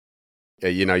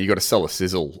you got to sell a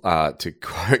sizzle. To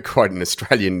quote an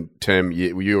Australian term,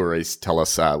 you always tell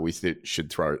us we should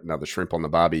throw another shrimp on the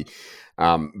barbie.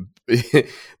 That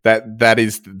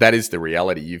is the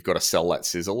reality. You've got to sell that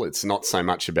sizzle. It's not so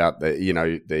much about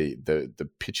the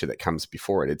picture that comes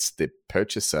before it. It's the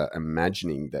purchaser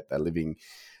imagining that they're living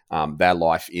their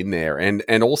life in there,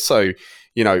 and also,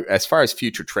 as far as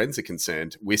future trends are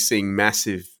concerned, we're seeing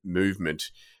massive movement.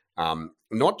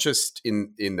 Not just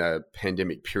in the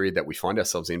pandemic period that we find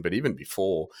ourselves in, but even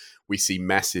before, we see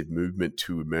massive movement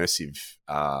to immersive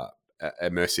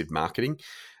marketing.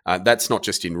 That's not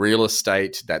just in real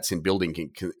estate, that's in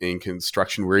building in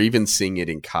construction. We're even seeing it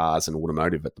in cars and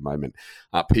automotive at the moment.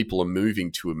 People are moving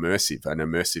to an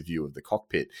immersive view of the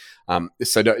cockpit.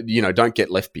 So don't get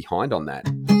left behind on that.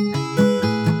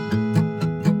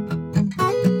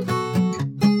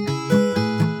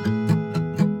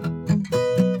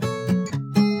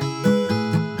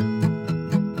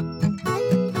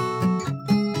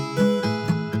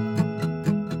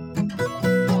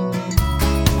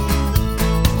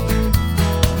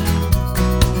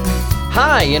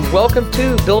 Hi, and welcome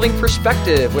to Building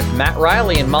Perspective with Matt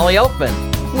Riley and Molly Elfman.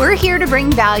 We're here to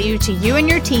bring value to you and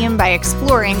your team by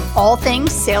exploring all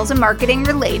things sales and marketing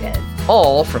related.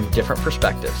 All from different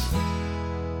perspectives.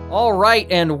 All right,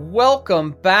 and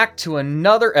welcome back to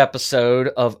another episode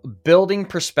of Building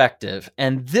Perspective.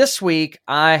 And this week,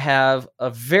 I have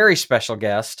a very special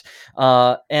guest,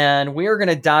 and we are going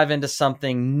to dive into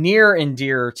something near and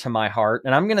dear to my heart.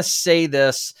 And I'm going to say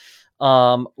this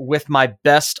with my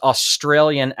best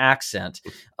Australian accent.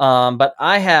 But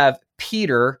I have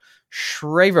Peter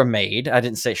Shravamade. I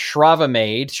didn't say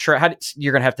Shravamade.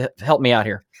 You're going to have to help me out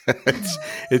here. It's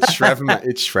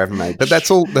Shravamade. But that's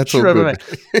all good.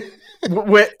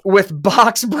 with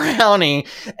Box Brownie.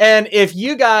 And if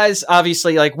you guys,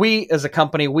 obviously, like we as a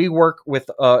company, we work with,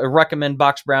 recommend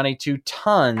Box Brownie to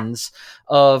tons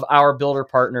of our builder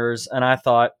partners. And I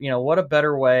thought, what a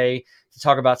better way to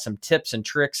talk about some tips and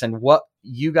tricks and what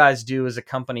you guys do as a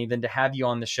company than to have you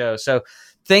on the show. So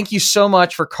thank you so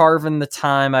much for carving the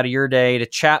time out of your day to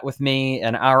chat with me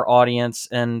and our audience,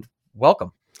 and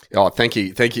welcome. Oh, thank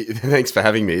you. Thanks for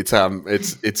having me.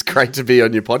 It's great to be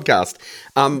on your podcast.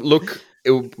 Look,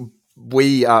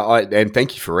 and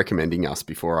thank you for recommending us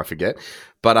before I forget.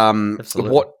 But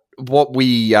Absolutely.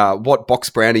 what Box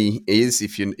Brownie is,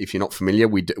 if you're not familiar,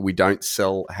 we don't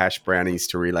sell hash brownies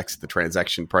to relax the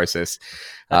transaction process.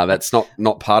 That's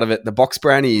not part of it. The Box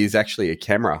Brownie is actually a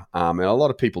camera, and a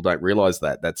lot of people don't realize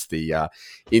that. That's the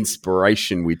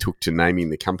inspiration we took to naming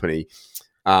the company.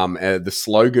 The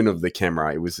slogan of the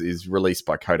camera is released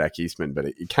by Kodak Eastman, but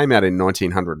it came out in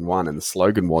 1901, and the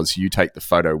slogan was "You take the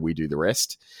photo, we do the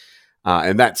rest."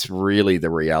 And that's really the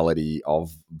reality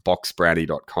of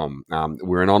boxbrownie.com.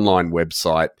 We're an online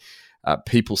website.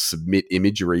 People submit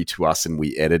imagery to us and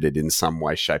we edit it in some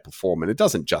way, shape or form. And it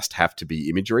doesn't just have to be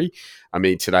imagery. I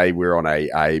mean, today we're on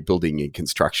a building and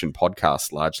construction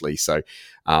podcast largely. So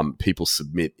people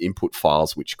submit input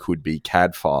files, which could be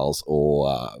CAD files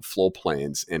or floor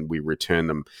plans, and we return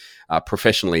them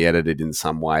professionally edited in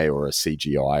some way, or a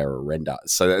CGI or a render.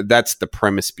 So that's the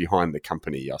premise behind the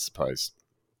company, I suppose.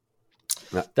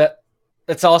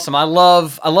 That's awesome. I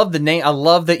love the name. I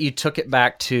love that you took it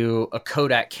back to a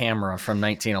Kodak camera from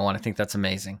 1901. I think that's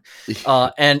amazing.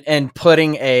 And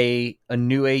putting a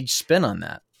new age spin on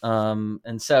that.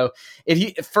 And so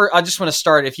I just want to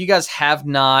start, if you guys have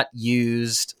not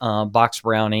used Box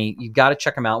Brownie, you've got to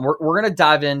check them out. We're going to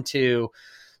dive into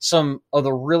some of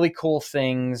the really cool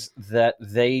things that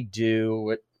they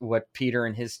do, what Peter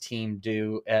and his team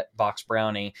do at Box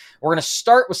Brownie. We're going to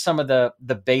start with some of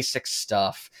the basic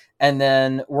stuff, and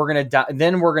then we're going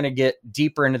to get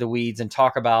deeper into the weeds and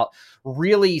talk about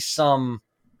really some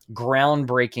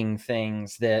groundbreaking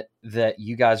things that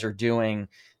you guys are doing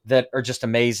that are just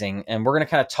amazing. And we're going to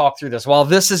kind of talk through this. While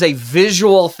this is a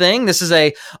visual thing, this is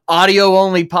a audio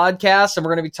only podcast, and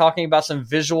we're going to be talking about some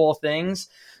visual things.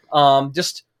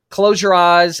 Just close your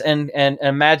eyes and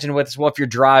imagine with us. Well, if you're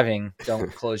driving,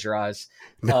 don't close your eyes.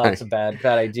 No. It's a bad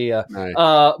idea.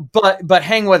 No. But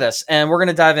hang with us, and we're going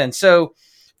to dive in. So,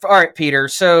 all right, Peter.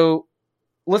 So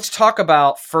let's talk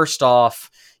about, first off,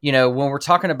 when we're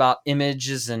talking about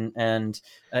images and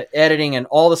editing and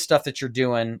all the stuff that you're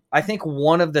doing, I think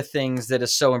one of the things that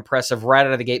is so impressive right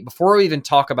out of the gate, before we even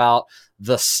talk about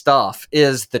the stuff,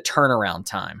 is the turnaround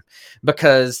time.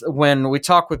 Because when we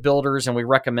talk with builders and we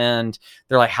recommend,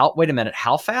 they're like, wait a minute,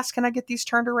 how fast can I get these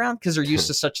turned around? Because they're used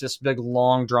to such this big,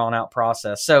 long, drawn out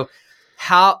process. So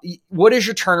what is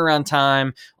your turnaround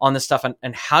time on this stuff,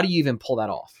 and how do you even pull that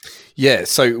off? Yeah,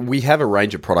 so we have a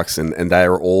range of products, and they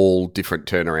are all different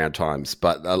turnaround times,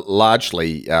 but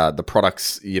largely the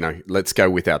products, let's go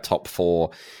with our top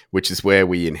 4, which is where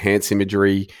we enhance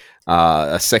imagery.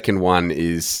 A second one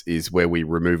is where we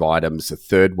remove items. A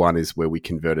third one is where we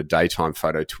convert a daytime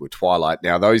photo to a twilight.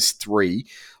 Now, those 3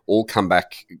 all come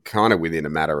back kind of within a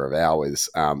matter of hours.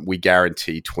 We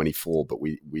guarantee 24, but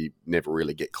we never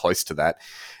really get close to that.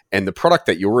 And the product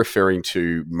that you're referring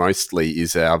to mostly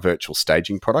is our virtual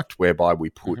staging product, whereby we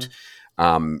put,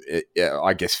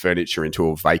 furniture into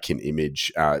a vacant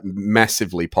image.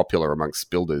 Massively popular amongst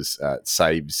builders.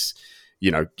 Saves,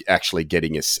 actually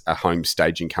getting a home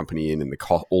staging company in, and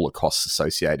all the costs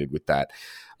associated with that.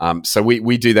 So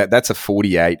we do that. That's a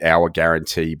 48-hour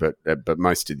guarantee, but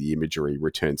most of the imagery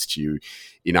returns to you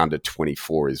in under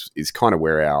 24. Is kind of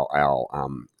where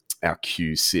our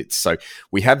queue sits. So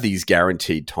we have these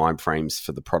guaranteed timeframes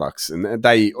for the products, and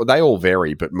they all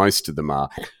vary, but most of them are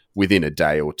within a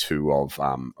day or two of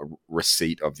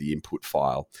receipt of the input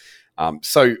file.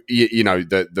 So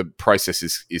the process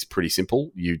is pretty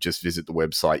simple. You just visit the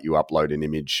website, you upload an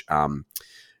image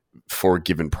for a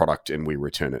given product, and we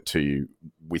return it to you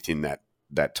within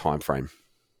that time frame.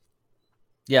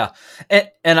 Yeah,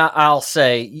 and I'll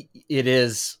say it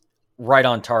is right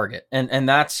on target, and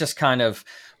that's just kind of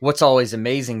what's always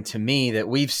amazing to me that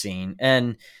we've seen.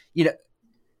 And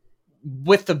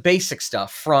with the basic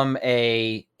stuff, from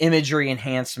a imagery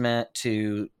enhancement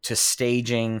to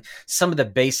staging, some of the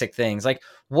basic things, like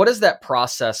what does that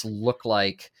process look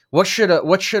like? What should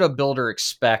a builder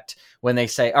expect when they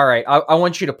say, all right, I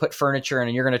want you to put furniture in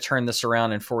and you're going to turn this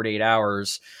around in 48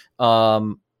 hours?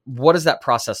 What does that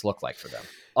process look like for them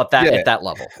at that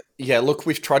level? Yeah, look,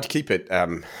 we've tried to keep it,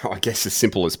 as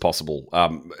simple as possible,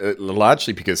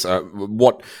 largely because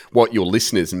what your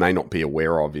listeners may not be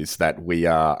aware of is that we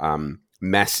are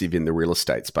massive in the real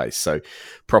estate space. So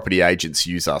property agents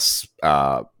use us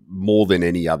more than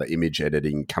any other image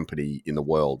editing company in the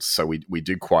world. So we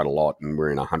do quite a lot, and we're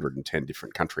in 110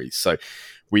 different countries. So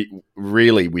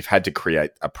we've had to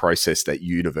create a process that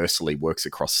universally works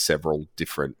across several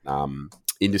different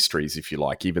industries, if you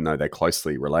like, even though they're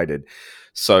closely related.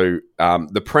 So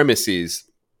the premise is,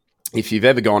 if you've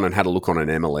ever gone and had a look on an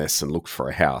MLS and looked for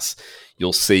a house,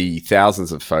 you'll see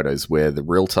thousands of photos where the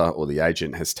realtor or the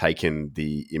agent has taken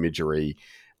the imagery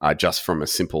just from a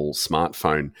simple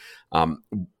smartphone.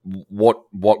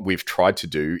 What we've tried to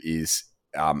do is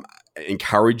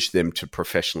encourage them to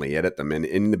professionally edit them. And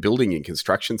in the building and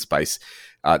construction space,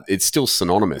 it's still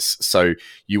synonymous. So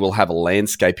you will have a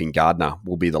landscaping gardener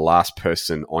will be the last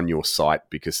person on your site,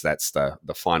 because that's the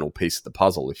final piece of the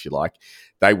puzzle, if you like.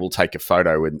 They will take a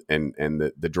photo, and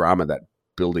the drama that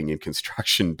building and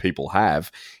construction people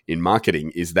have in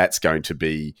marketing is that's going to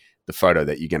be the photo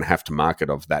that you're going to have to market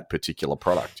of that particular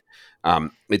product.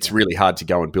 It's really hard to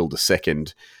go and build a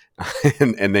second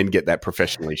and then get that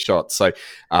professionally shot. So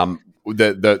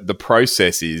the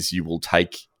process is, you will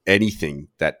take anything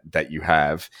that you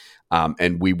have,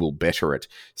 and we will better it.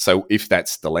 So if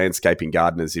that's the landscaping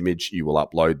gardener's image, you will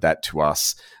upload that to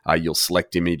us. You'll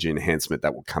select image enhancement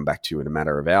that will come back to you in a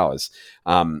matter of hours.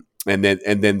 And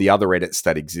then the other edits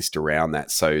that exist around that.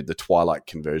 So the twilight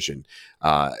conversion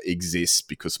exists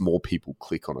because more people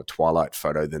click on a twilight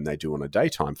photo than they do on a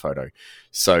daytime photo.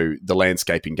 So the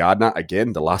landscaping gardener,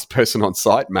 again, the last person on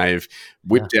site may have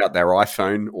whipped out their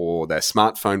iPhone or their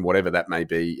smartphone, whatever that may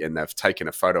be, and they've taken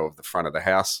a photo of the front of the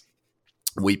house.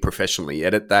 We professionally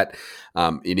edit that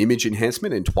in image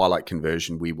enhancement and twilight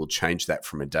conversion. We will change that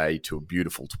from a day to a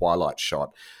beautiful twilight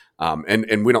shot.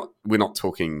 And we're not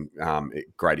talking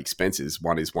great expenses.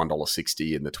 One is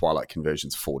 $1.60 and the twilight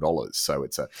conversion's $4. So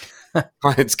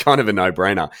it's kind of a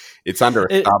no-brainer. It's under a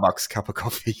Starbucks cup of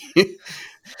coffee.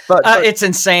 but it's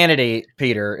insanity,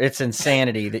 Peter. It's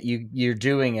insanity that you're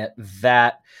doing it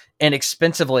that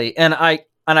inexpensively. And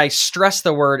I stress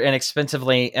the word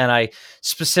inexpensively, and I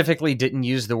specifically didn't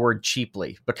use the word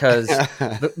cheaply, because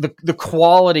the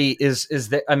quality is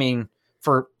that, I mean,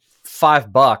 for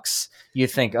 $5, you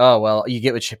think, oh, well, you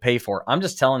get what you pay for. I'm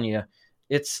just telling you,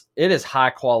 it is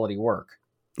high quality work.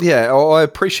 Yeah, I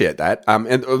appreciate that.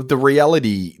 And the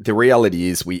reality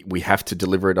is we have to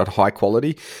deliver it at high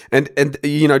quality. And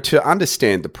to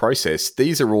understand the process,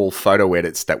 these are all photo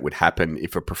edits that would happen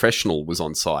if a professional was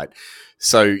on site.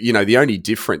 So, the only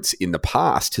difference in the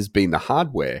past has been the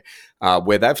hardware,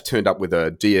 where they've turned up with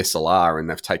a DSLR and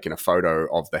they've taken a photo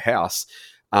of the house.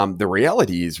 The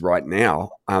reality is, right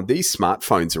now, these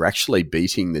smartphones are actually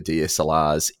beating the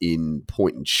DSLRs in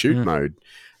point and shoot mode.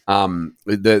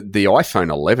 The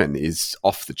iPhone 11 is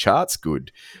off the charts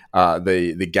good.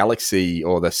 The Galaxy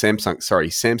or the Samsung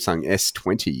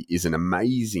S20 is an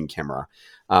amazing camera.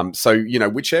 So, you know,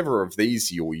 whichever of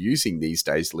these you're using these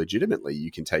days, legitimately,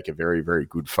 you can take a very, very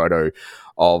good photo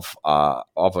of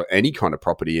any kind of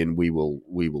property, and we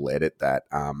will edit that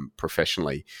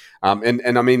professionally.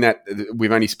 And I mean that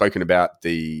we've only spoken about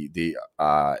the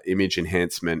image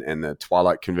enhancement and the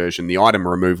twilight conversion. The item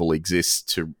removal exists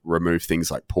to remove things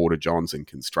like porta-johns and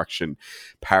construction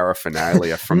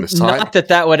paraphernalia from the site. Not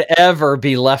that would ever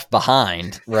be left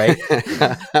behind, right?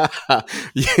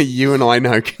 You and I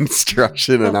know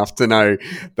construction enough to know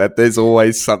that there's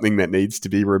always something that needs to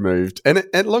be removed. And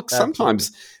look,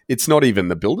 sometimes it's not even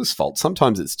the builder's fault.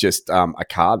 Sometimes it's just a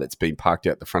car that's been parked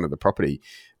out the front of the property.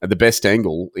 The best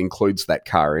angle includes that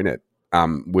car in it.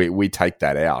 We take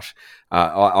that out.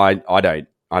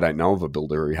 I don't know of a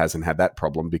builder who hasn't had that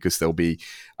problem, because there'll be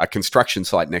a construction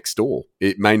site next door.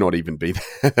 It may not even be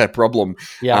that problem.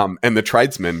 Yeah. And the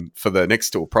tradesmen for the next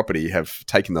door property have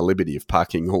taken the liberty of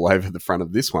parking all over the front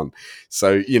of this one.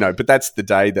 So, you know, but that's the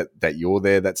day that you're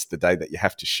there. That's the day that you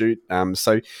have to shoot.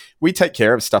 So we take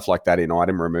care of stuff like that in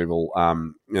item removal.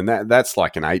 And that's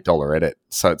like an $8 edit.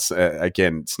 So it's,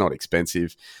 again, it's not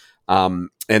expensive. And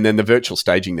then the virtual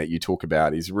staging that you talk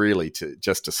about is really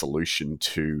just a solution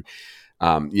to,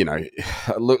 you know,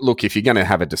 look, if you're going to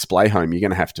have a display home, you're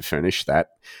going to have to furnish that,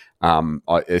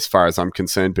 as far as I'm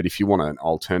concerned. But if you want an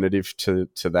alternative to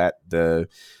that, the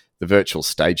virtual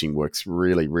staging works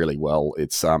really, really well.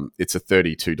 It's a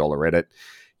 $32 edit.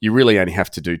 You really only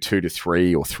have to do 2 to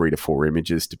 3 or 3 to 4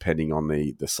 images, depending on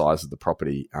the size of the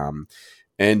property.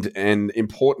 And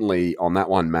importantly on that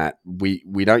one, Matt, we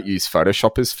don't use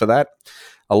Photoshoppers for that.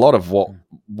 A lot of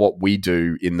what we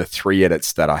do in the 3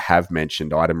 edits that I have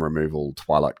mentioned, item removal,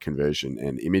 twilight conversion,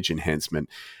 and image enhancement,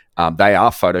 they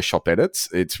are Photoshop edits.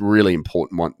 It's really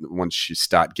important once you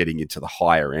start getting into the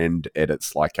higher end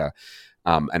edits, like an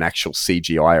actual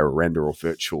CGI or a render or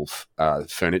virtual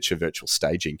furniture, virtual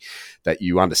staging, that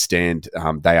you understand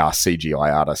they are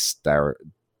CGI artists.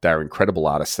 They're incredible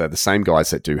artists. They're the same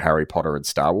guys that do Harry Potter and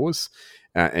Star Wars.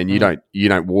 And you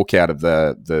don't walk out of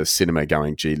the cinema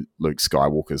going, gee, Luke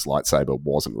Skywalker's lightsaber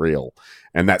wasn't real.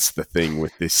 And that's the thing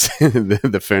with this,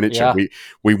 the furniture. Yeah.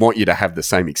 We want you to have the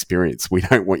same experience. We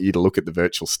don't want you to look at the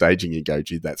virtual staging and go,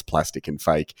 gee, that's plastic and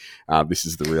fake. This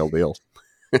is the real deal.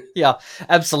 Yeah,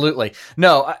 absolutely.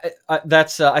 No, I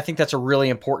think that's a really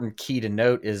important key to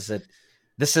note, is that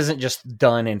this isn't just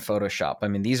done in Photoshop. I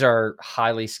mean, these are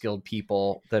highly skilled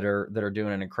people that are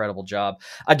doing an incredible job.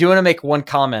 I do want to make one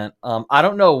comment. I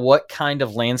don't know what kind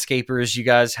of landscapers you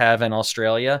guys have in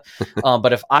Australia,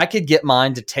 but if I could get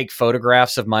mine to take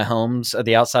photographs of my homes,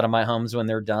 the outside of my homes when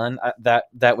they're done,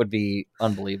 that would be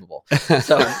unbelievable.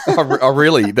 So,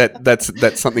 really,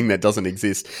 that's something that doesn't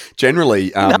exist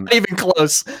generally. Not even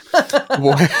close.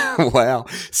 Wow.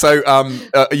 So,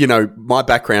 you know, my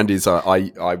background is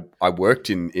I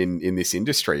worked in this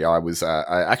industry. I was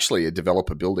actually a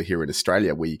developer builder here in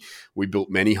Australia. We built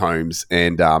many homes,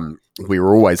 and we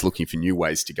were always looking for new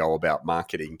ways to go about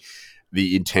marketing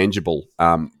the intangible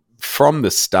from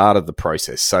the start of the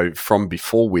process. So from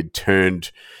before we'd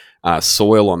turned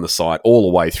soil on the site all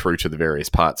the way through to the various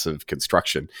parts of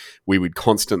construction, we would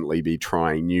constantly be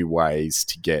trying new ways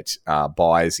to get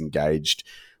buyers engaged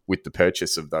with the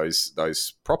purchase of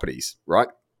those properties, right?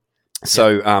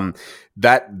 So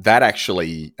that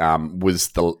actually was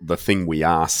the thing we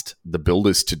asked the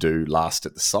builders to do last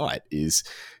at the site, is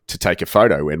to take a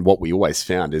photo. And what we always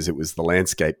found is it was the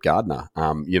landscape gardener.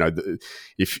 You know,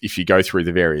 if you go through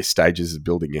the various stages of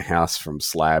building a house, from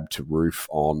slab to roof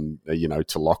on, you know,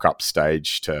 to lock up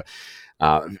stage to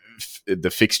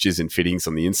the fixtures and fittings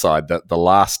on the inside, the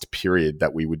last period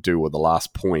that we would do, or the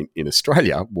last point in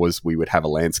Australia, was we would have a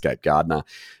landscape gardener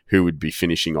who would be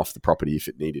finishing off the property if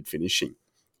it needed finishing.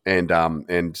 And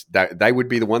that they would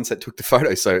be the ones that took the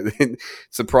photo. So it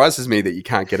surprises me that you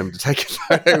can't get them to take a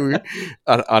photo.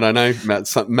 I don't know, Matt,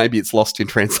 maybe it's lost in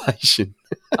translation.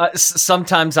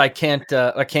 Sometimes we can't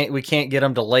get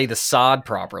them to lay the sod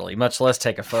properly, much less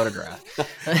take a photograph.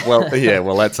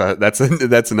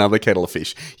 That's another kettle of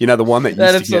fish. You know, the one that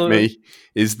used to get me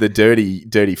is the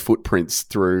dirty footprints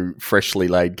through freshly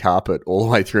laid carpet all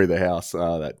the way through the house.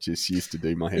 That just used to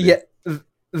do my head in. Yeah.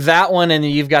 That one, and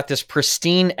then you've got this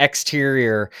pristine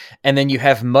exterior, and then you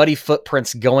have muddy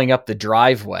footprints going up the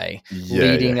driveway,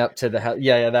 leading up to the house.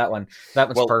 Yeah, that one.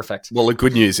 That one's perfect. Well, the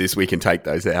good news is we can take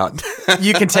those out.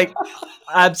 You can take.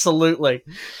 Absolutely.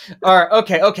 All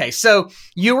right. Okay. So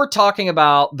you were talking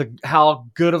about how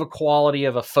good of a quality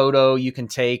of a photo you can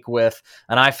take with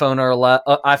an iPhone or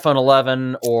iPhone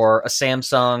 11 or a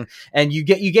Samsung, and you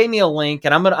gave me a link,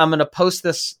 and I'm gonna post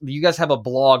this. You guys have a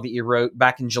blog that you wrote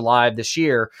back in July of this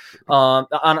year, and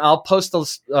I'll post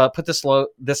put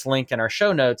this link in our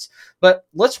show notes. But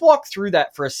let's walk through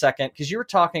that for a second, because you were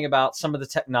talking about some of the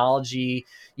technology,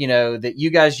 that you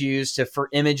guys use for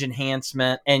image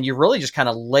enhancement, and you really just kind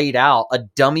of laid out a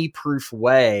dummy-proof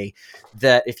way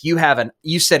that if you have an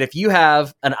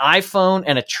iPhone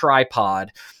and a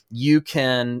tripod, you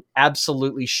can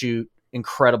absolutely shoot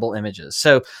incredible images.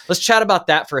 So let's chat about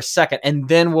that for a second, and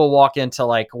then we'll walk into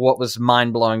like what was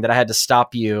mind-blowing that I had to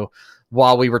stop you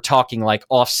while we were talking like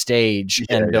off stage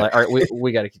and be like, all right,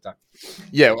 we got to keep talking.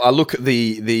 Yeah, look,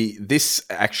 this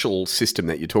actual system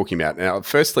that you're talking about. Now,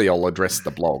 firstly, I'll address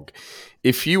the blog.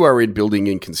 If you are in building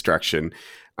and construction,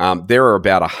 there are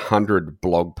about 100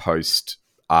 blog post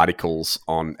articles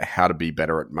on how to be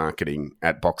better at marketing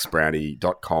at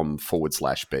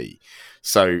boxbrownie.com/B.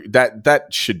 So that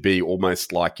should be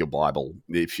almost like your Bible.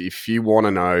 If you want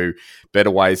to know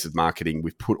better ways of marketing,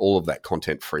 we've put all of that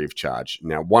content free of charge.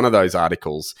 Now, one of those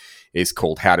articles is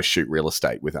called How to Shoot Real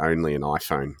Estate with Only an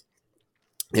iPhone.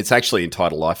 It's actually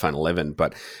entitled iPhone 11,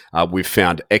 but we've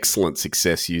found excellent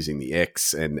success using the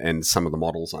X and some of the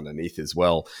models underneath as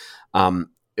well.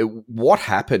 What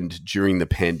happened during the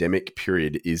pandemic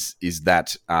period is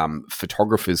that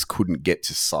photographers couldn't get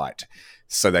to site,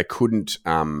 so they couldn't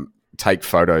take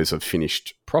photos of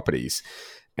finished properties.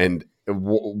 And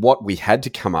what we had to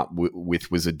come up with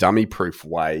was a dummy-proof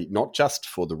way, not just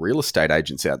for the real estate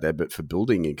agents out there, but for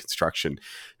building and construction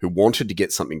who wanted to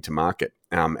get something to market.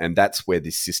 And that's where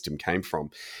this system came from.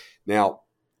 Now,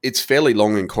 it's fairly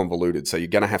long and convoluted, so you're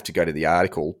going to have to go to the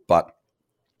article. But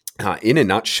in a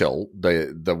nutshell,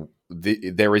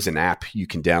 there is an app you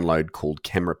can download called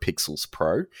Camera Pixels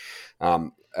Pro.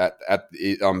 I'm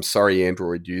sorry,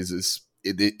 Android users,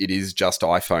 it is just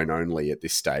iPhone only at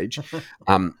this stage.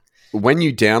 When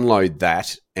you download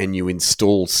that and you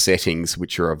install settings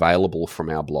which are available from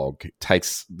our blog, it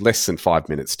takes less than 5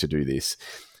 minutes to do this,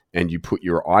 and you put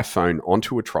your iPhone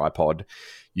onto a tripod,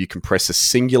 you can press a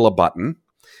singular button.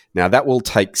 Now, that will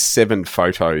take 7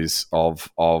 photos of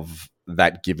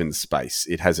that given space.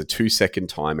 It has a 2-second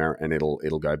timer, and it'll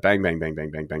go bang, bang, bang,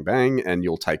 bang, bang, bang, bang, and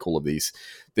you'll take all of these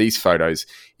photos.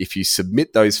 If you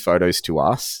submit those photos to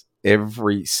us,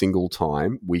 every single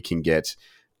time we can get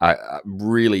a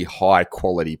really high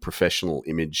quality professional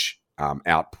image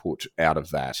output out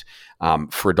of that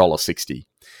for $1.60.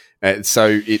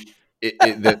 So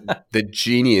the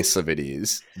genius of it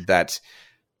is that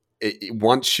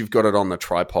once you've got it on the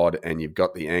tripod and you've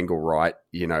got the angle right,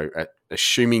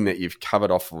 assuming that you've covered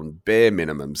off on bare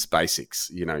minimums, basics,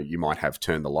 you might have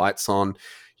turned the lights on,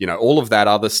 all of that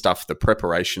other stuff, the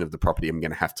preparation of the property, I'm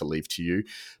going to have to leave to you,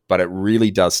 but it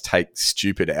really does take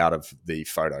stupid out of the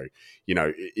photo.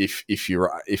 If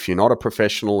you're not a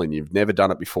professional and you've never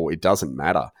done it before, it doesn't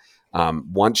matter.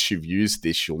 Once you've used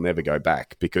this, you'll never go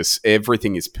back because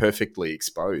everything is perfectly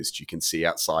exposed. You can see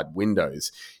outside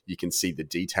windows. You can see the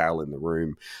detail in the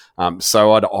room.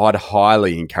 So I'd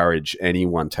highly encourage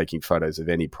anyone taking photos of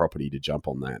any property to jump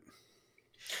on that.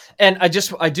 And I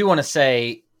do want to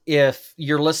say, if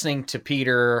you're listening to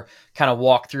Peter kind of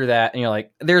walk through that and you're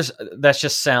like, that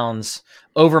just sounds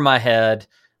over my head.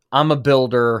 I'm a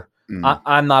builder.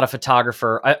 I'm not a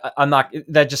photographer. I'm not,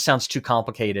 that just sounds too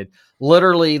complicated.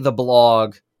 Literally the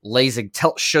blog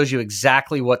shows you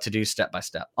exactly what to do step by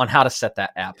step on how to set that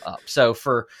app up. So odds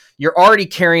are you're already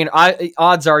carrying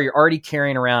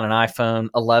around an iPhone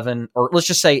 11, or let's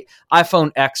just say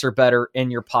iPhone X or better in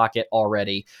your pocket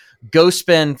already. Go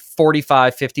spend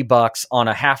 $45-$50 on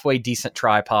a halfway decent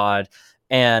tripod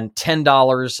and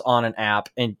 $10 on an app,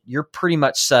 and you're pretty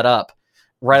much set up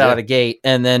right out of the gate.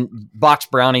 And then Box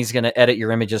Brownie's going to edit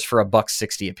your images for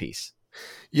 $1.60 a piece.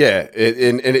 Yeah,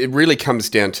 and it really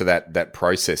comes down to that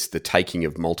process, the taking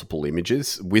of multiple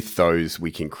images. With those,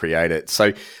 we can create it.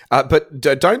 So, but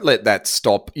don't let that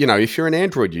stop. If you're an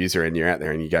Android user and you're out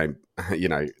there and you're going,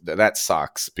 that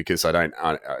sucks because I'm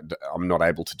not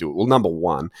able to do it. Well, number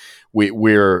one,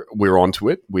 we're onto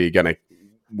it.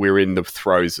 We're in the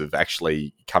throes of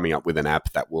actually coming up with an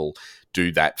app that will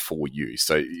do that for you.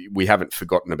 So we haven't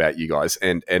forgotten about you guys.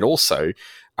 And also,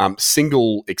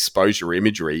 single exposure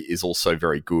imagery is also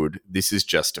very good. This is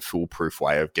just a foolproof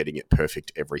way of getting it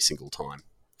perfect every single time.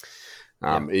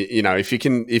 If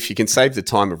you can save the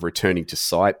time of returning to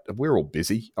site, we're all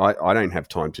busy. I don't have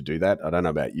time to do that. I don't know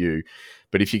about you,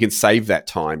 But if you can save that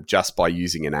time just by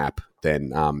using an app,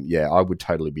 then I would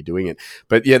totally be doing it.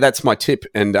 But yeah, that's my tip.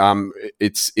 And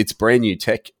it's brand new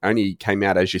tech. Only came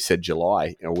out, as you said,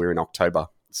 July, and we're in October.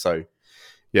 So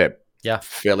yeah,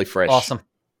 fairly fresh. Awesome.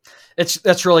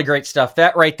 That's really great stuff.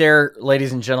 That right there,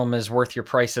 ladies and gentlemen, is worth your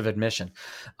price of admission.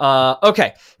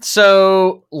 Okay,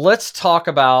 so let's talk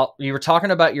about, you were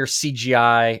talking about your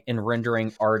CGI and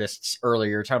rendering artists earlier.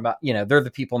 You're talking about, they're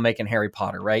the people making Harry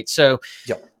Potter, right? So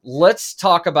let's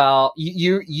talk about,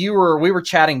 we were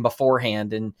chatting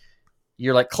beforehand, and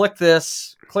you're like, click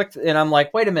this, and I'm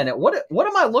like, wait a minute, what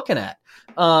am I looking at?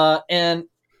 And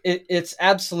it's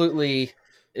absolutely...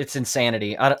 it's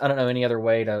insanity. I don't know any other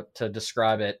way to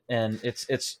describe it. And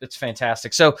it's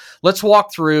fantastic. So let's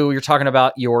walk through, you're talking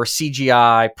about your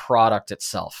CGI product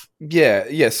itself.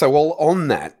 Yeah. So, well, on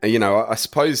that, I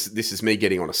suppose this is me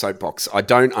getting on a soapbox. I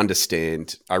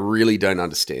really don't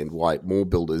understand why more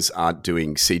builders aren't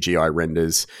doing CGI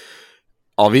renders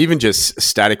of even just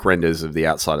static renders of the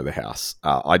outside of the house.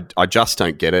 I just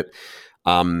don't get it.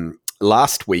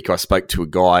 Last week, I spoke to a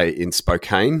guy in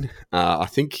Spokane. I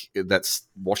think that's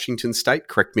Washington State.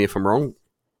 Correct me if I'm wrong.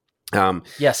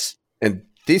 Yes. And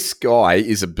this guy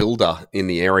is a builder in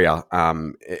the area.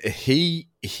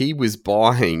 He was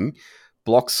buying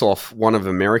blocks off one of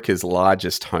America's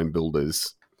largest home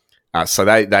builders. So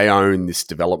they own this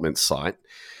development site.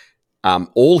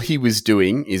 All he was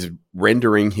doing is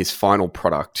rendering his final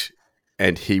product,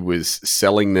 and he was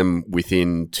selling them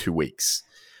within 2 weeks.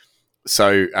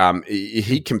 So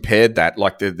he compared that,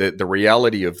 like the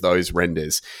reality of those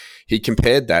renders, he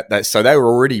compared that. So they were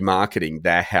already marketing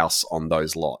their house on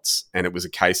those lots, and it was a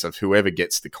case of whoever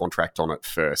gets the contract on it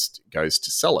first goes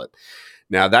to sell it.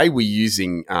 Now, they were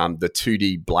using the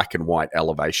 2D black and white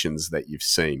elevations that you've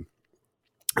seen.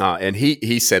 And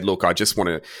he said, look, I just want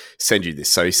to send you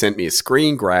this. So he sent me a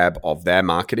screen grab of their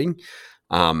marketing.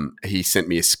 He sent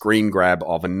me a screen grab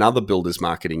of another builder's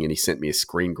marketing, and he sent me a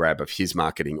screen grab of his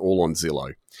marketing, all on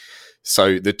Zillow.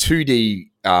 So the 2D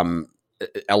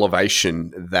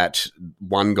elevation that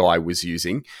one guy was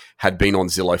using had been on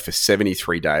Zillow for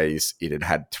 73 days. It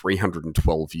had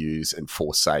 312 views and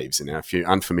 4 saves. And now, if you're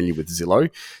unfamiliar with Zillow,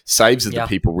 saves are the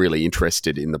people really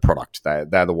interested in the product. They're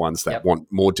the ones that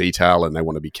want more detail and they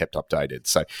want to be kept updated.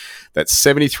 So that's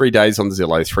 73 days on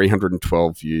Zillow,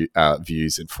 312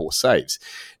 views and 4 saves.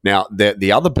 Now,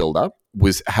 the other builder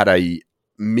had a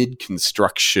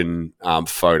mid-construction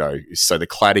photo. So the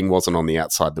cladding wasn't on the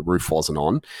outside, the roof wasn't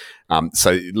on.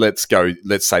 So let's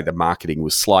say the marketing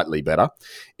was slightly better.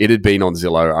 It had been on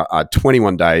Zillow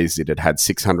 21 days. It had had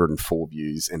 604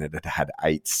 views and it had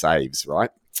 8 saves, right?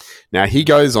 Now he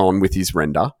goes on with his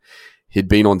render. He'd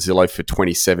been on Zillow for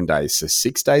 27 days, so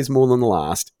 6 days more than the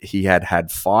last. He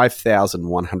had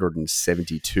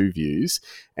 5,172 views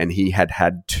and he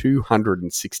had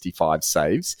 265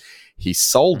 saves. He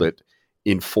sold it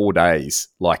in 4 days.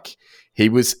 Like he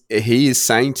is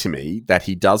saying to me that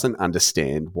he doesn't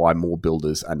understand why more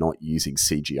builders are not using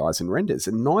CGIs and renders,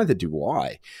 and neither do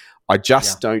I. I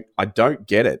just don't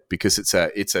get it, because it's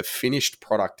a finished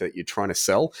product that you're trying to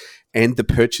sell and the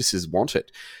purchasers want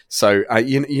it. So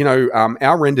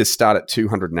our renders start at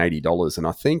 $280, and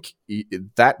I think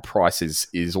that price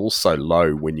is also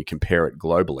low when you compare it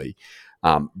globally.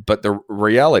 But the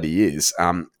reality is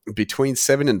between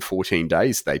 7 and 14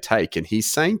 days they take, and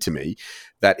he's saying to me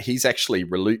that he's actually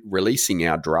releasing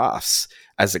our drafts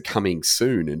as a coming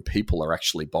soon, and people are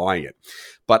actually buying it.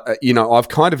 But I've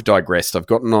kind of digressed. I've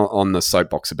gotten on the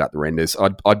soapbox about the renders.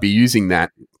 I'd be using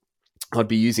that.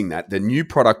 The new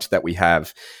product that we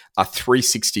have are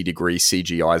 360-degree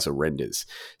CGIs or renders.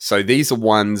 So these are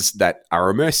ones that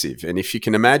are immersive. And if you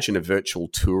can imagine a virtual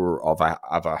tour of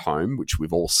a home, which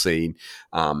we've all seen,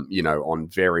 on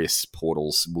various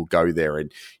portals, we'll go there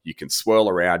and you can swirl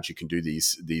around. You can do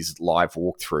these live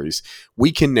walkthroughs.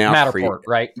 We can now Matterport,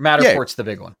 right? Matterport's the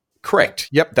big one. Correct.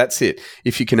 Yep, that's it.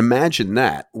 If you can imagine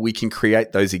that, we can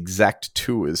create those exact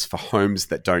tours for homes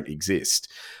that don't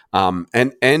exist.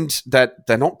 And that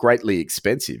they're not greatly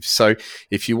expensive. So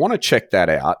if you want to check that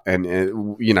out,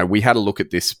 and we had a look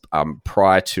at this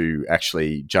prior to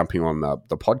actually jumping on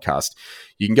the podcast,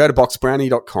 you can go to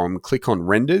boxbrownie.com, click on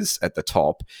renders at the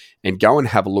top, and go and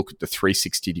have a look at the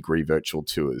 360-degree virtual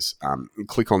tours.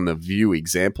 Click on the view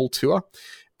example tour,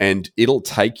 and it'll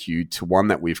take you to one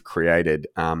that we've created,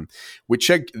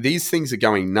 these things are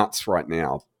going nuts right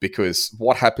now, because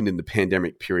what happened in the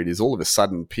pandemic period is all of a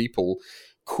sudden people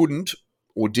couldn't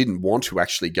or didn't want to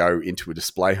actually go into a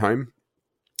display home.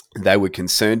 They were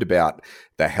concerned about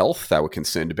their health. They were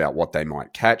concerned about what they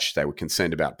might catch. They were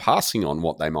concerned about passing on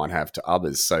what they might have to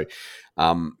others. So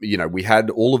We had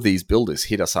all of these builders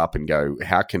hit us up and go,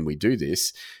 how can we do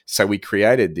this? So we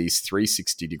created these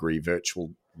 360-degree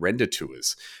virtual render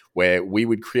tours where we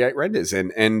would create renders,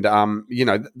 and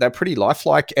they're pretty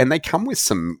lifelike, and they come with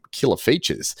some killer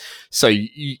features. So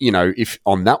if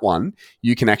on that one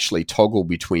you can actually toggle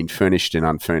between furnished and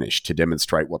unfurnished to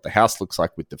demonstrate what the house looks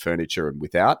like with the furniture and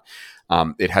without.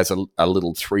 It has a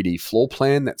little 3D floor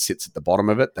plan that sits at the bottom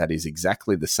of it that is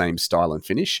exactly the same style and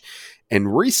finish.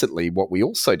 And recently, what we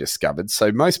also discovered,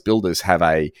 so most builders have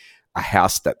a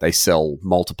house that they sell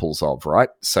multiples of, right?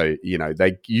 So,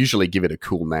 they usually give it a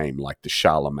cool name like the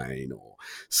Charlemagne or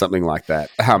something like that.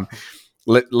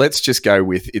 Let's just go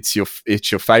with it's your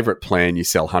favorite plan. You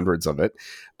sell hundreds of it.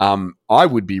 I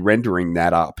would be rendering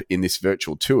that up in this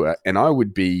virtual tour, and I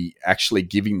would be actually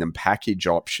giving them package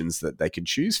options that they can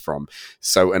choose from.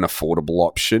 So an affordable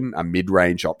option, a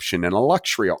mid-range option, and a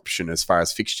luxury option as far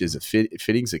as fixtures and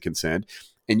fittings are concerned.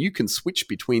 And you can switch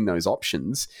between those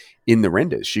options in the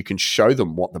renders. You can show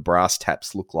them what the brass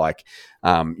taps look like,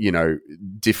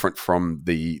 different from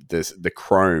the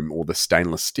chrome or the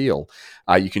stainless steel.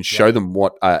 You can show them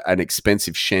what an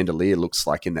expensive chandelier looks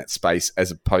like in that space,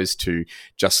 as opposed to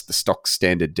just the stock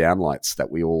standard downlights that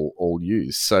we all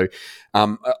use. So,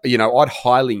 I'd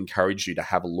highly encourage you to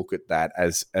have a look at that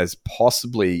as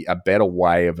possibly a better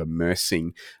way of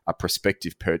immersing a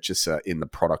prospective purchaser in the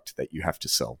product that you have to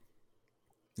sell.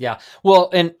 Yeah. Well,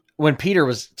 and when Peter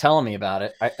was telling me about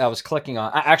it, I was clicking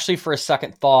on, I actually, for a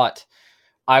second thought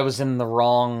I was in the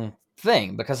wrong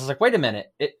thing, because I was like, wait a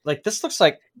minute, this looks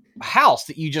like a house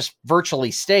that you just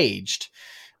virtually staged.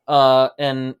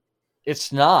 And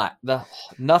it's not,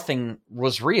 nothing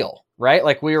was real, right?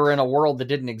 Like we were in a world that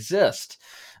didn't exist.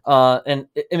 And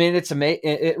I mean, it's amazing.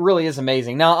 It really is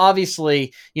amazing. Now,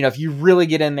 obviously, if you really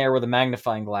get in there with a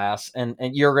magnifying glass, and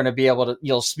you're going to be able to,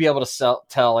 you'll be able to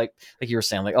tell, like you were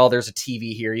saying, like, oh, there's a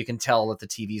TV here. You can tell that the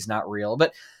TV is not real,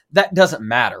 but that doesn't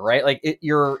matter, right? Like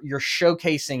you're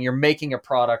showcasing, you're making a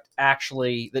product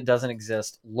actually that doesn't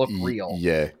exist look real.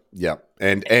 Yeah. Yeah.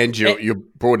 And you're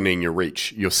broadening your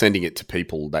reach. You're sending it to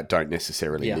people that don't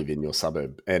necessarily live in your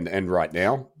suburb. And right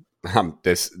now,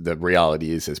 the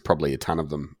reality is there's probably a ton of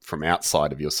them from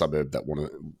outside of your suburb that want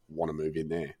to move in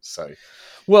there. So,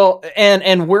 well,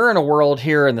 and we're in a world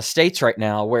here in the States right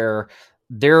now where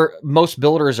most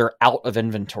builders are out of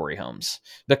inventory homes,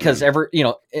 because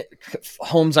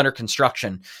homes under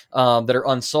construction that are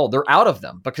unsold, they're out of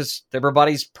them because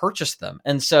everybody's purchased them.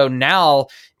 And so now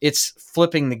it's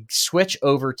flipping the switch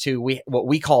over to what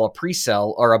we call a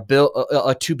pre-sale, or a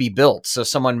to be built. So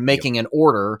someone making an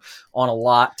order on a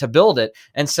lot to build it.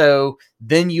 And so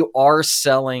then you are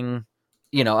selling,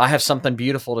 I have something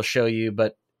beautiful to show you,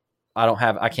 but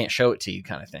I can't show it to you,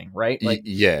 kind of thing, right? Like,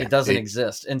 it doesn't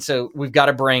exist. And so we've got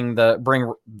to bring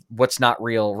what's not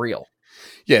real.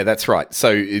 Yeah, that's right.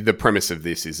 So the premise of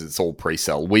this is it's all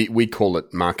pre-sale. We call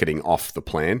it marketing off the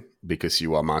plan, because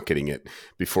you are marketing it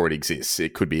before it exists.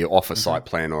 It could be off a site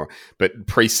plan, but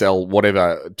pre-sale,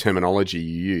 whatever terminology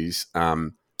you use,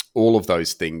 all of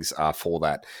those things are for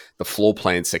that. The floor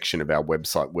plan section of our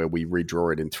website, where we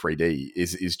redraw it in 3D,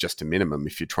 is just a minimum.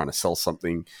 If you're trying to sell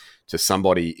something to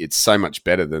somebody, it's so much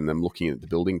better than them looking at the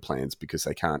building plans, because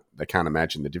they can't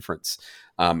imagine the difference.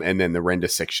 And then the render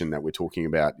section that we're talking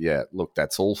about, look,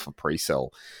 that's all for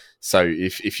pre-sale. So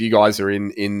if you guys are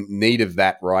in need of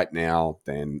that right now,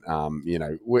 then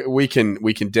we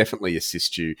can definitely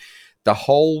assist you. The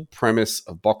whole premise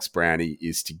of Box Brownie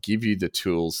is to give you the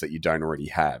tools that you don't already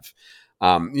have.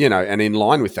 And in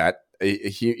line with that,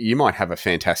 you might have a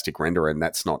fantastic renderer and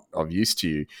that's not of use to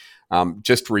you.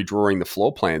 Just redrawing the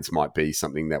floor plans might be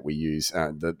something that we use.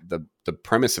 The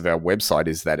premise of our website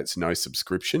is that it's no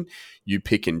subscription. You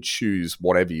pick and choose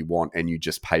whatever you want, and you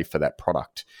just pay for that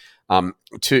product.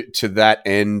 To that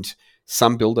end,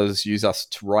 some builders use us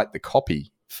to write the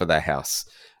copy for their house.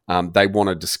 They want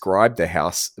to describe their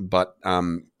house, but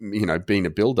being a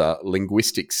builder,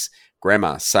 linguistics,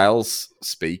 grammar, sales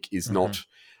speak is not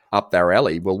up their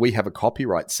alley. Well, we have a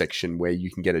copyright section where you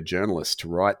can get a journalist to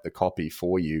write the copy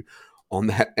for you on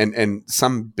that. And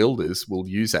some builders will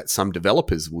use that. Some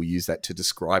developers will use that to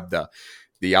describe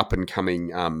the up and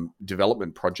coming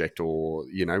development project, or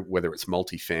whether it's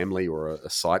multifamily or a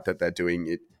site that they're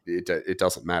doing. It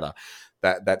doesn't matter.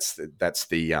 That's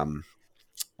the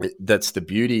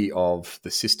beauty of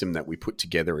the system that we put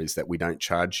together, is that we don't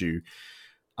charge you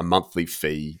a monthly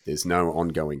fee. There's no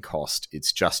ongoing cost.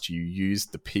 It's just you use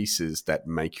the pieces that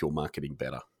make your marketing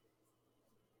better.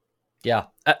 Yeah,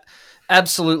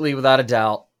 absolutely. Without a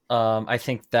doubt. I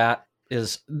think that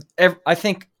I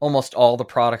think almost all the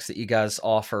products that you guys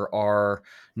offer are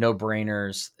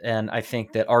no-brainers. And I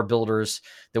think that our builders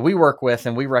that we work with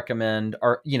and we recommend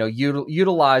are,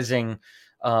 utilizing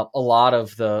a lot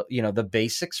of the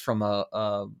basics from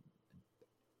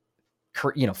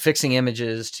fixing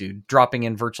images to dropping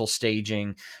in virtual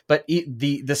staging, but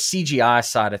the CGI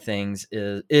side of things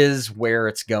is where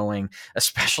it's going,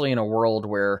 especially in a world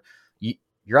where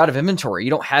you're out of inventory. You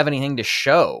don't have anything to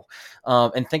show.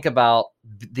 And think about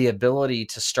the ability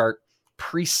to start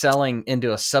pre-selling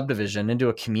into a subdivision, into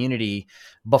a community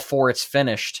before it's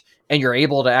finished. And you're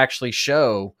able to actually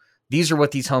show, these are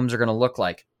what these homes are going to look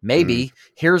like. Maybe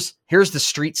here's the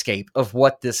streetscape of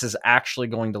what this is actually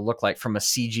going to look like from a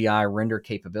CGI render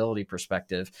capability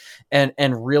perspective, and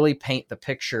really paint the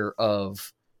picture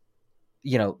of,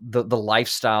 the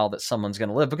lifestyle that someone's going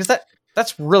to live, because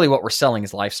that's really what we're selling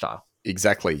is lifestyle.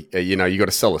 Exactly. You got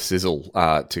to sell a sizzle,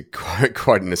 to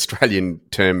quote an Australian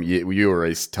term. You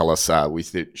always tell us we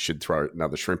should throw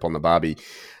another shrimp on the barbie.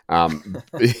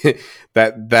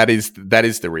 That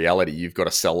is the reality. You've got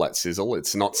to sell that sizzle.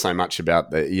 It's not so much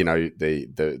about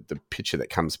the picture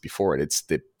that comes before it. It's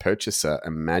the purchaser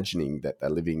imagining that they're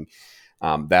living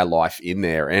their life in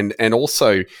there. And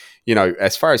also,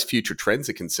 as far as future trends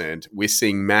are concerned, we're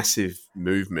seeing massive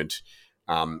movement.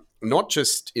 Not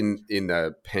just in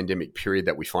the pandemic period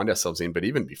that we find ourselves in, but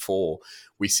even before,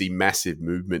 we see massive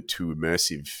movement to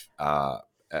immersive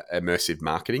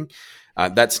marketing.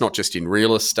 That's not just in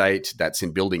real estate, that's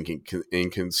in building in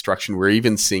construction. We're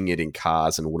even seeing it in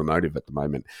cars and automotive at the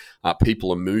moment.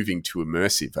 People are moving to an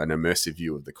immersive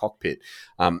view of the cockpit.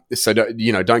 So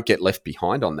don't get left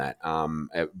behind on that.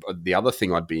 The other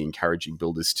thing I'd be encouraging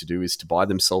builders to do is to buy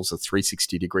themselves a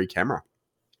 360-degree camera.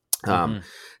 They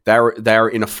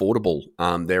are inaffordable.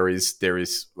 They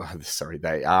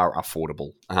are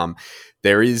affordable.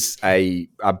 There is a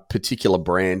particular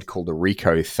brand called the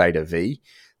Ricoh Theta V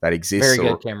that exists. Very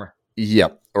good camera. Yeah,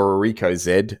 or a Ricoh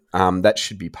Z. That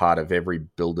should be part of every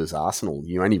builder's arsenal.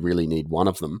 You only really need one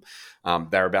of them.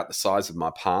 They're about the size of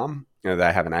my palm.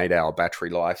 They have an 8-hour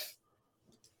battery life.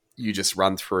 You just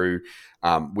run through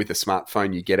with a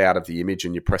smartphone, you get out of the image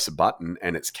and you press a button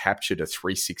and it's captured a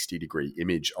 360-degree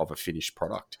image of a finished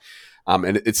product.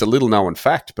 And it's a little known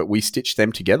fact, but we stitch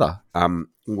them together.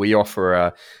 We offer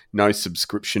a no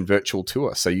subscription virtual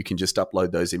tour. So you can just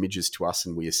upload those images to us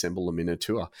and we assemble them in a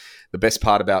tour. The best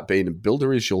part about being a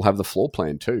builder is you'll have the floor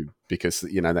plan too, because,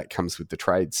 that comes with the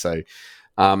trade. So,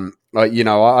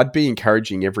 I'd be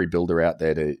encouraging every builder out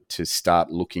there to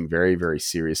start looking very, very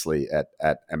seriously at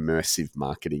immersive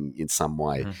marketing in some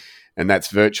way. And that's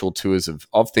virtual tours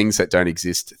of things that don't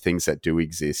exist, things that do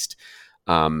exist.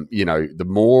 The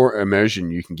more immersion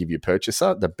you can give your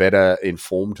purchaser, the better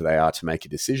informed they are to make a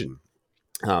decision.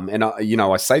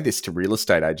 I say this to real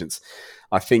estate agents.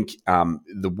 I think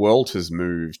the world has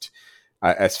moved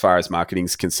as far as marketing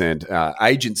is concerned.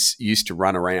 Agents used to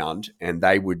run around and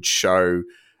they would show,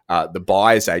 the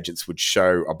buyer's agents would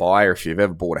show a buyer, if you've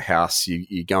ever bought a house,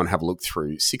 you go and have a look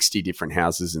through 60 different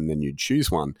houses and then you'd choose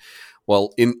one.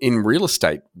 Well, in real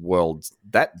estate world,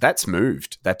 that's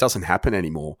moved. That doesn't happen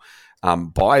anymore.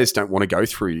 Buyers don't want to go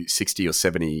through 60 or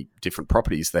 70 different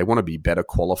properties. They want to be better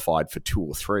qualified for 2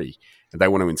 or 3. And they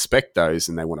want to inspect those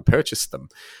and they want to purchase them.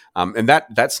 And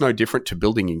that's no different to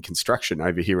building and construction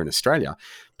over here in Australia.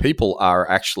 People are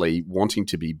actually wanting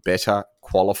to be better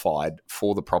qualified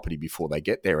for the property before they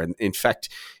get there. And in fact,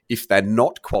 if they're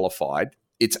not qualified,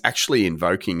 it's actually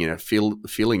invoking a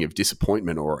feeling of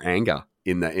disappointment or anger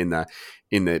in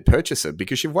the purchaser,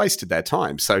 because you've wasted their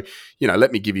time. So,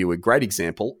 let me give you a great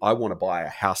example. I want to buy a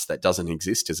house that doesn't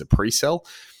exist as a pre-sale.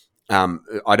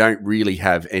 I don't really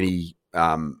have any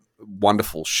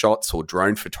wonderful shots or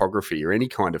drone photography or any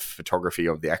kind of photography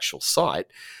of the actual site.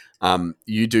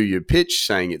 You do your pitch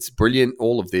saying it's brilliant,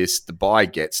 all of this, the buyer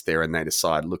gets there and they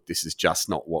decide, look, this is just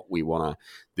not what we want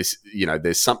to,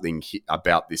 there's something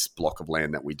about this block of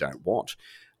land that we don't want.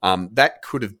 That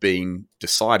could have been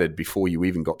decided before you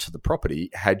even got to the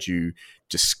property had you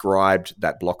described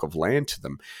that block of land to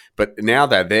them. But now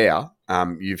they're there,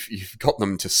 you've got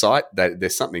them to site,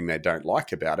 there's something they don't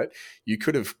like about it. You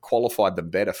could have qualified them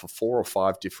better for 4 or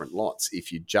 5 different lots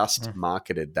if you just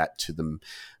marketed that to them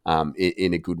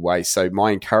in a good way. So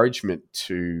my encouragement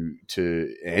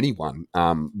to anyone,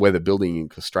 whether building and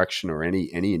construction or any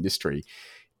industry,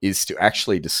 is to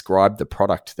actually describe the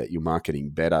product that you're marketing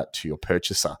better to your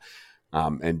purchaser,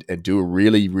 and do a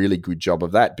really, really good job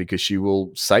of that, because you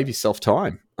will save yourself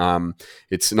time.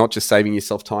 It's not just saving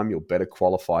yourself time, you'll better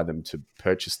qualify them to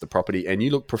purchase the property, and you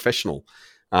look professional.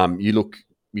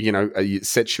 It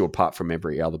sets you apart from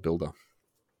every other builder.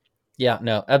 Yeah,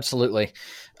 no, absolutely.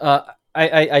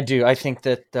 I do. I think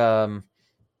that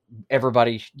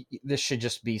everybody, this should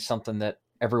just be something that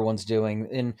everyone's doing.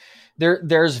 And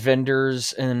there's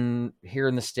vendors here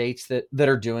in the States that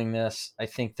are doing this. I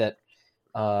think that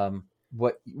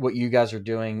what you guys are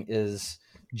doing is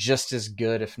just as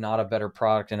good, if not a better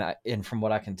product. And from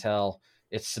what I can tell,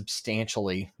 it's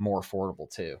substantially more affordable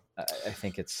too. I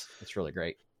think it's really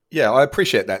great. Yeah, I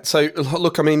appreciate that. So,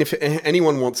 look, I mean, if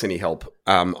anyone wants any help,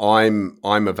 I'm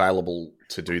available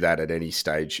to do that at any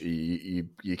stage.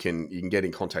 You can get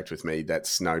in contact with me.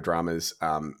 That's no dramas.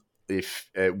 If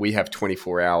we have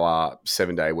 24-hour,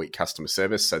 7-day-a-week customer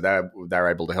service, so they're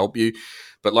able to help you.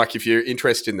 But like, if you're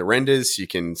interested in the renders, you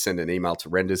can send an email to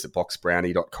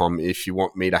renders@boxbrownie.com. If you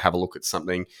want me to have a look at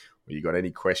something, or you got any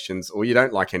questions, or you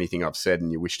don't like anything I've said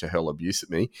and you wish to hurl abuse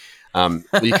at me,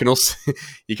 you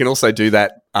can also do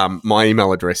that. My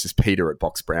email address is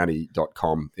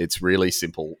peter@boxbrownie.com. It's really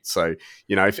simple. So,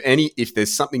 if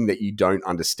there's something that you don't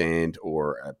understand,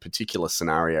 or a particular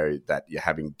scenario that you're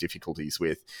having difficulties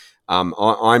with, I'm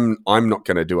not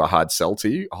going to do a hard sell to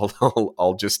you.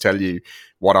 I'll just tell you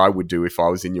what I would do if I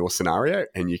was in your scenario,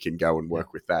 and you can go and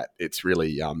work with that. It's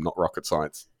really not rocket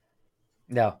science.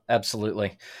 No,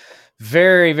 absolutely.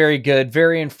 Very, very good.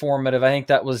 Very informative. I think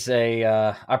that was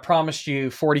I promised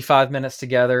you 45 minutes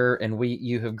together, and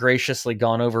you have graciously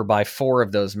gone over by 4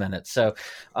 of those minutes. So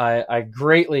I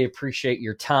greatly appreciate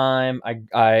your time.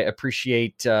 I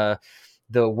appreciate the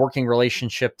working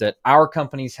relationship that our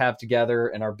companies have together,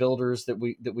 and our builders that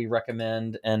we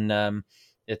recommend. And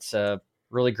it's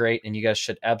really great, and you guys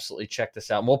should absolutely check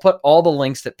this out. And we'll put all the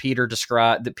links that Peter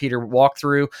walked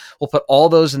through. We'll put all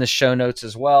those in the show notes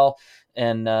as well.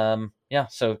 And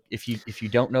so if you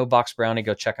don't know Box Brownie,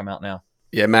 go check them out now.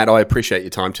 Yeah, Matt, I appreciate your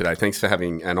time today. Thanks for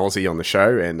having an Aussie on the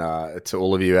show, and to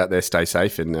all of you out there, stay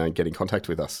safe and get in contact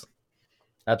with us.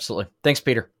 Absolutely. Thanks,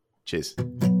 Peter. Cheers.